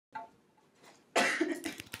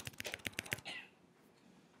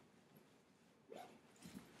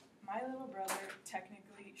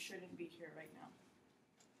shouldn't be here right now.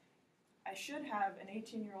 I should have an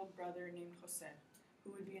 18-year-old brother named Jose,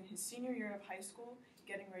 who would be in his senior year of high school,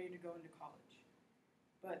 getting ready to go into college.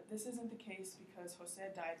 But this isn't the case because Jose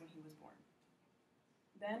died when he was born.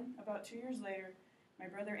 Then, about 2 years later, my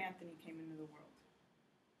brother Anthony came into the world.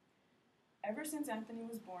 Ever since Anthony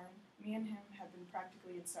was born, me and him have been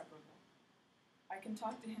practically inseparable. I can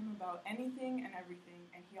talk to him about anything and everything,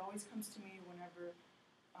 and he always comes to me whenever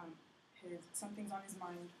something's on his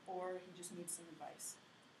mind or he just needs some advice.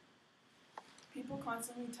 People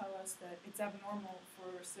constantly tell us that it's abnormal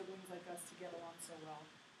for siblings like us to get along so well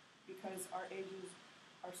because our ages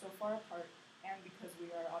are so far apart and because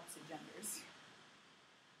we are opposite genders.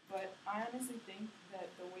 But I honestly think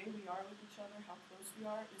that the way we are with each other, how close we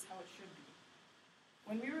are, is how it should be.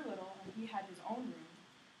 When we were little and he had his own room,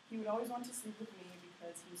 he would always want to sleep with me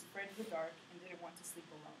because he was afraid of the dark and didn't want to sleep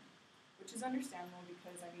alone. Which is understandable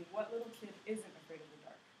because, what little kid isn't afraid of the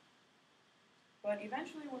dark? But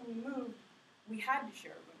eventually when we moved, we had to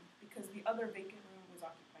share a room because the other vacant room was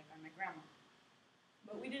occupied by my grandma.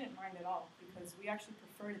 But we didn't mind at all because we actually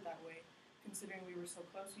preferred it that way, considering we were so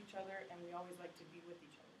close to each other and we always liked to be with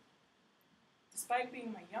each other. Despite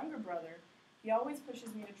being my younger brother, he always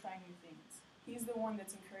pushes me to try new things. He's the one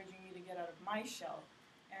that's encouraging me to get out of my shell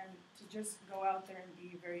and to just go out there and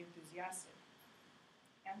be very enthusiastic.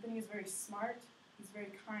 Anthony is very smart, he's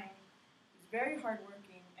very kind, he's very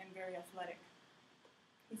hardworking, and very athletic.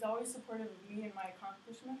 He's always supportive of me and my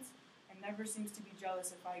accomplishments and never seems to be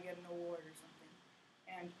jealous if I get an award or something.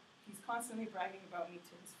 And he's constantly bragging about me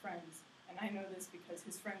to his friends, and I know this because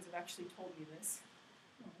his friends have actually told me this.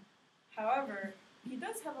 However, he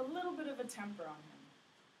does have a little bit of a temper on him,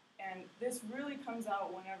 and this really comes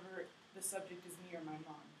out whenever the subject is me or my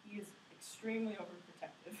mom. He is extremely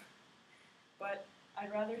overprotective, but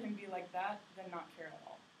I'd rather him be like that than not care at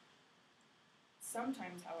all.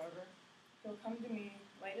 Sometimes, however, he'll come to me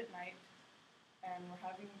late at night, and we're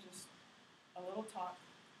having just a little talk,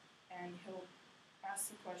 and he'll ask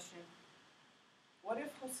the question, what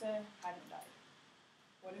if Jose hadn't died?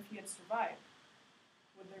 What if he had survived?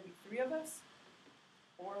 Would there be 3 of us?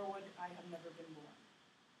 Or would I have never been born?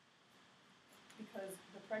 Because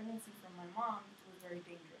the pregnancy from my mom was very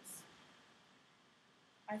dangerous.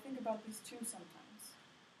 I think about these too sometimes.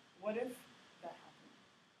 What if that happened?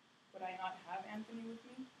 Would I not have Anthony with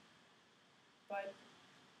me? But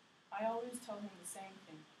I always tell him the same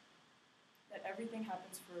thing, that everything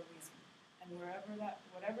happens for a reason, and whatever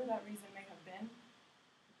that reason may have been,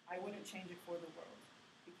 I wouldn't change it for the world,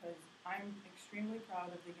 because I'm extremely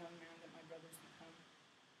proud of the young man that my brother's become,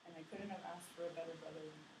 and I couldn't have asked for a better brother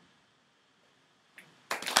than him.